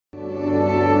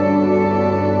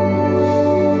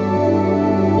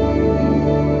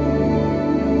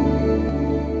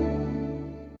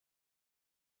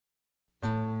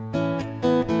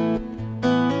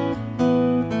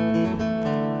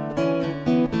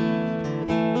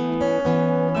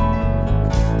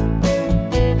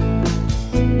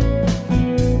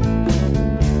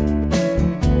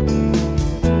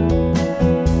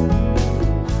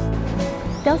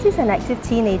Delcy's an active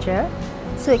teenager,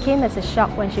 so it came as a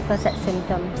shock when she first had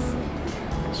symptoms.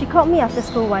 She called me after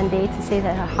school one day to say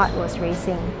that her heart was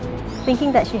racing.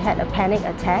 Thinking that she had a panic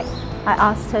attack, I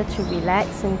asked her to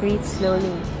relax and breathe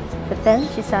slowly, but then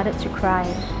she started to cry,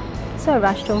 so I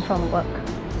rushed home from work.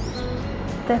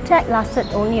 The attack lasted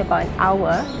only about an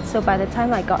hour, so by the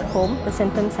time I got home, the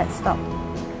symptoms had stopped.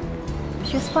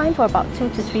 She was fine for about 2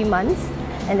 to 3 months,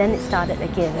 and then it started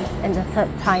again, and the third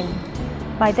time.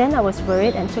 By then I was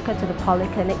worried and took her to the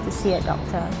polyclinic to see a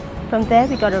doctor. From there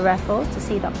we got a referral to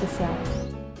see Dr. Xiao.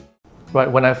 Right,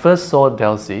 when I first saw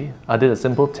Delcy, I did a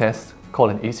simple test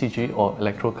called an ECG or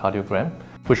electrocardiogram,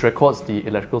 which records the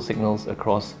electrical signals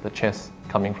across the chest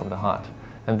coming from the heart.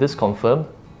 And this confirmed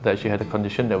that she had a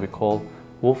condition that we call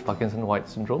Wolff-Parkinson-White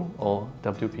Syndrome or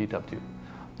WPW.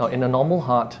 Now in a normal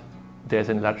heart, there's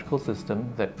an electrical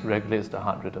system that regulates the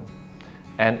heart rhythm.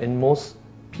 And in most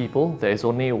people, there is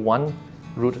only one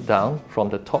route down from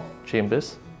the top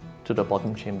chambers to the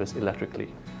bottom chambers electrically.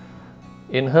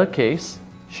 In her case,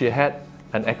 she had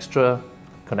an extra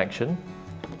connection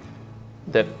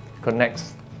that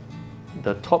connects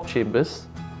the top chambers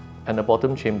and the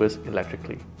bottom chambers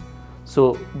electrically.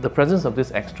 So the presence of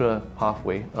this extra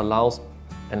pathway allows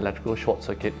an electrical short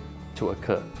circuit to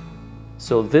occur.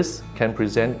 So this can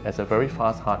present as a very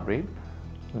fast heart rate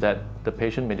that the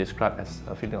patient may describe as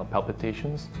a feeling of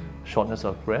palpitations, shortness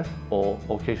of breath, or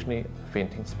occasionally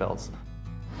fainting spells.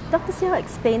 Dr. Xiao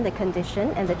explained the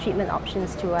condition and the treatment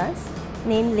options to us,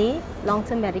 namely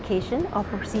long-term medication or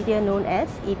procedure known as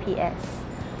EPS.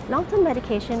 Long-term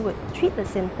medication would treat the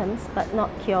symptoms but not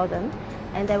cure them,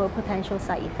 and there were potential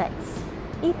side effects.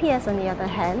 EPS, on the other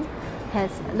hand,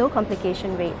 has low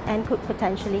complication rate and could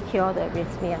potentially cure the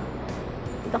arrhythmia.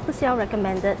 Dr. Xiao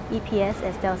recommended EPS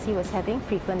as Delcy was having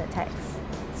frequent attacks.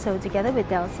 So together with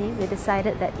Delcy, we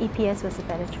decided that EPS was a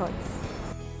better choice.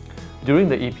 During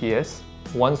the EPS,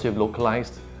 once you've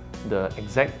localized the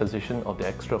exact position of the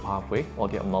extra pathway or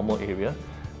the abnormal area,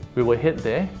 we will hit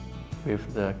there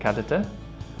with the catheter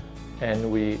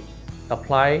and we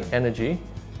apply energy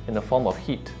in the form of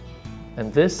heat.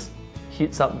 And this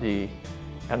heats up the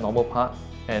abnormal part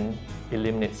and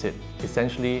eliminates it,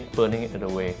 essentially burning it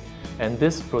away. And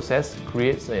this process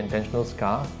creates an intentional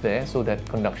scar there so that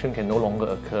conduction can no longer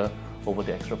occur over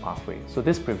the extra pathway. So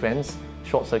this prevents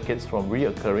short circuits from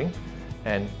reoccurring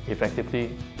and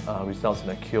effectively results in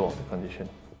a cure of the condition.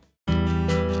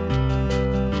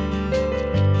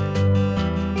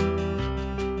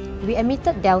 We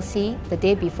admitted Delcy the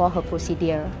day before her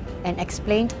procedure and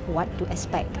explained what to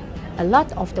expect. A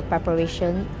lot of the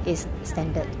preparation is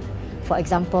standard. For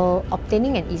example,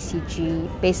 obtaining an ECG,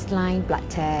 baseline blood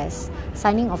test,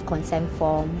 signing of consent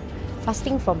form,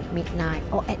 fasting from midnight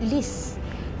or at least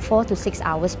 4 to 6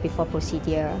 hours before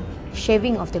procedure,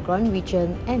 shaving of the groin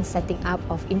region and setting up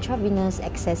of intravenous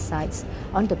access sites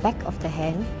on the back of the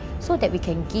hand so that we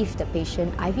can give the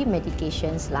patient IV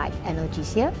medications like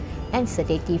analgesia and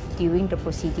sedative during the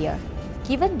procedure.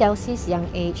 Given Delcy's young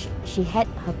age, she had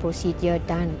her procedure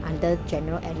done under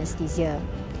general anesthesia.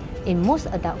 In most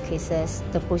adult cases,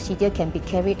 the procedure can be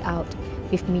carried out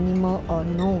with minimal or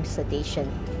no sedation.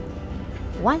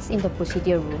 Once in the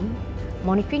procedure room,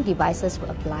 monitoring devices were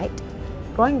applied,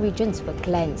 groin regions were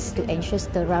cleansed to ensure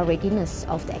sterile readiness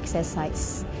of the access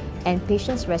sites, and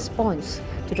patient's response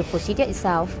to the procedure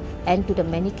itself and to the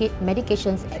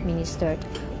medications administered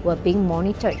were being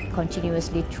monitored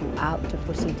continuously throughout the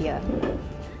procedure.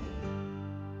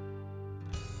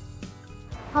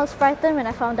 I was frightened when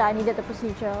I found that I needed the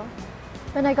procedure.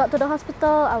 When I got to the hospital,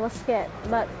 I was scared,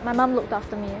 but my mum looked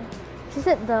after me. She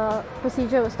said the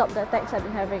procedure would stop the attacks I've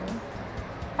been having.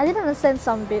 I didn't understand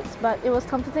some bits, but it was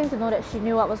comforting to know that she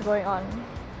knew what was going on.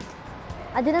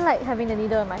 I didn't like having the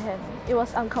needle in my hand. It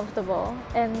was uncomfortable,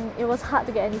 and it was hard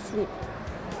to get any sleep.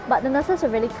 But the nurses were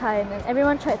really kind, and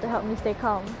everyone tried to help me stay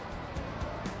calm.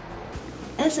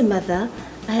 As a mother,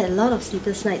 I had a lot of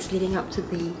sleepless nights leading up to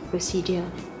the procedure.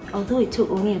 Although it took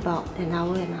only about an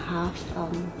hour and a half,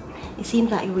 it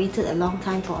seemed like it waited a long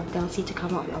time for Delcy to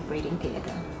come out of the operating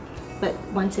theatre. But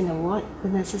once in the ward, the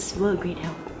nurses were a great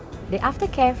help. The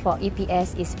aftercare for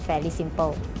EPS is fairly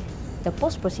simple. The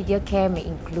post-procedure care may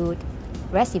include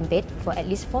rest in bed for at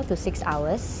least 4 to 6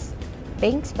 hours,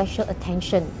 paying special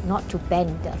attention not to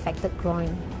bend the affected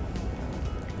groin,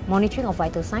 monitoring of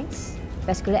vital signs,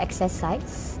 vascular access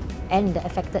sites, and the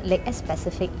affected leg at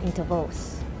specific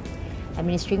intervals,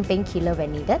 administering painkiller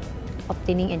when needed,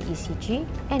 obtaining an ECG,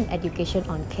 and education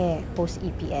on care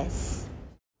post-EPS.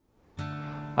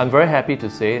 I'm very happy to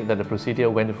say that the procedure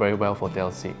went very well for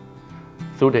Delcy.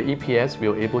 Through the EPS, we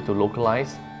were able to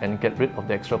localize and get rid of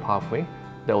the extra pathway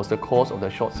that was the cause of the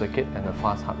short circuit and the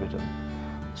fast heart rhythm.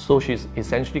 So she's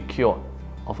essentially cured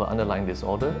of her underlying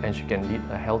disorder and she can lead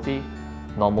a healthy,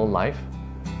 normal life,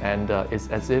 and it's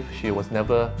as if she was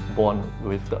never born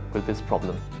with this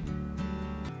problem.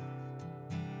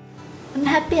 I'm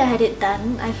happy I had it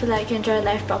done. I feel like I can enjoy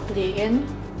life properly again.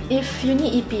 If you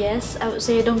need EPS, I would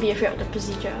say don't be afraid of the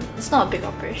procedure. It's not a big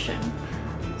operation.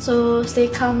 So stay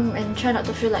calm and try not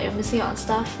to feel like you're missing out on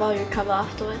stuff while you recover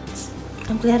afterwards.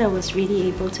 I'm glad I was really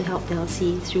able to help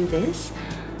Delcy through this.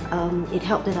 It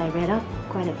helped that I read up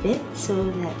quite a bit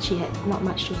so that she had not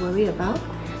much to worry about.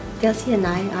 Delcy and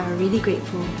I are really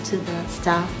grateful to the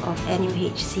staff of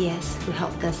NUHCS who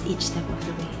helped us each step of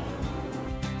the way.